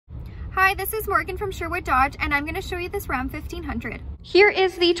Hi, this is Morgan from Sherwood Dodge, and I'm going to show you this Ram 1500. Here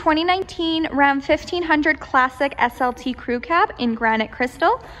is the 2019 Ram 1500 Classic SLT Crew Cab in Granite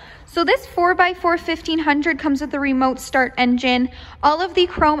Crystal. So this 4x4 1500 comes with a remote start engine, all of the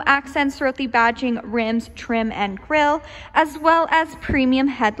chrome accents throughout the badging, rims, trim, and grille, as well as premium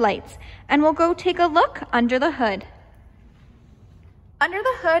headlights. And we'll go take a look under the hood. Under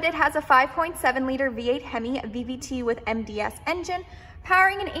the hood, it has a 5.7-liter V8 Hemi VVT with MDS engine,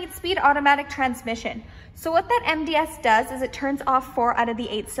 powering an 8-speed automatic transmission. So what that MDS does is it turns off 4 out of the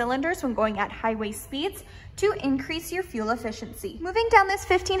 8 cylinders when going at highway speeds to increase your fuel efficiency. Moving down this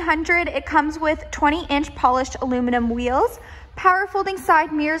 1500, it comes with 20-inch polished aluminum wheels, power folding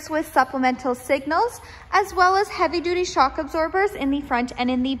side mirrors with supplemental signals, as well as heavy-duty shock absorbers in the front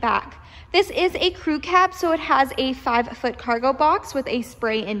and in the back. This is a crew cab, so it has a 5-foot cargo box with a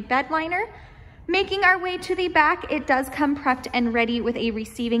spray-in bed liner. Making our way to the back, it does come prepped and ready with a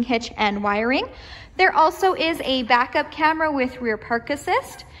receiving hitch and wiring. There also is a backup camera with rear park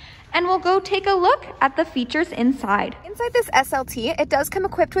assist. And we'll go take a look at the features inside. Inside this SLT, it does come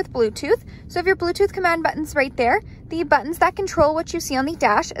equipped with Bluetooth. So if your Bluetooth command button's right there, the buttons that control what you see on the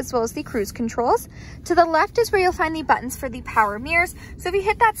dash, as well as the cruise controls. To the left is where you'll find the buttons for the power mirrors. So if you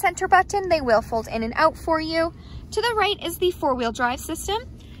hit that center button, they will fold in and out for you. To the right is the 4-wheel drive system.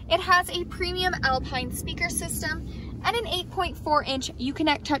 It has a premium Alpine speaker system and an 8.4-inch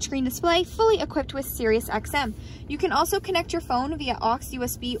Uconnect touchscreen display fully equipped with Sirius XM. You can also connect your phone via aux,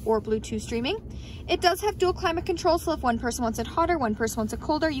 USB, or Bluetooth streaming. It does have dual climate control, so if one person wants it hotter, one person wants it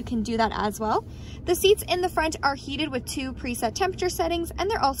colder, you can do that as well. The seats in the front are heated with 2 preset temperature settings,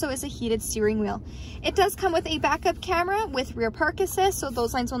 and there also is a heated steering wheel. It does come with a backup camera with rear park assist, so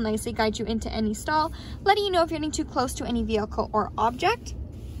those lines will nicely guide you into any stall, letting you know if you're getting too close to any vehicle or object.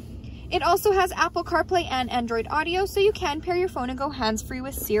 It also has Apple CarPlay and Android Auto, so you can pair your phone and go hands-free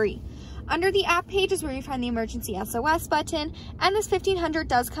with Siri. Under the app page is where you find the emergency SOS button, and this 1500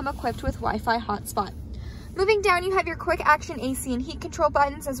 does come equipped with Wi-Fi hotspot. Moving down, you have your quick action AC and heat control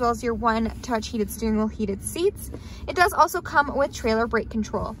buttons, as well as your one-touch heated steering wheel, heated seats. It does also come with trailer brake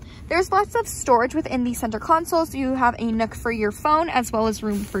control. There's lots of storage within the center console, so you have a nook for your phone, as well as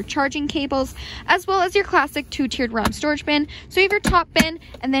room for charging cables, as well as your classic 2-tiered Ram storage bin. So you have your top bin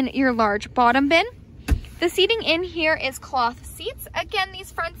and then your large bottom bin. The seating in here is cloth seats. Again, these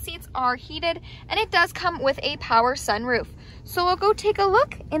front seats are heated, and it does come with a power sunroof. So we'll go take a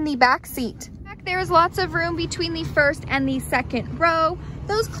look in the back seat. There is lots of room between the first and the second row.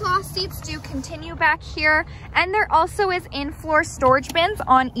 Those cloth seats do continue back here, and there also is in-floor storage bins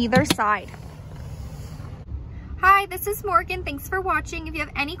on either side. Hi, this is Morgan. Thanks for watching. If you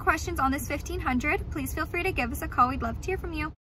have any questions on this 1500, please feel free to give us a call. We'd love to hear from you.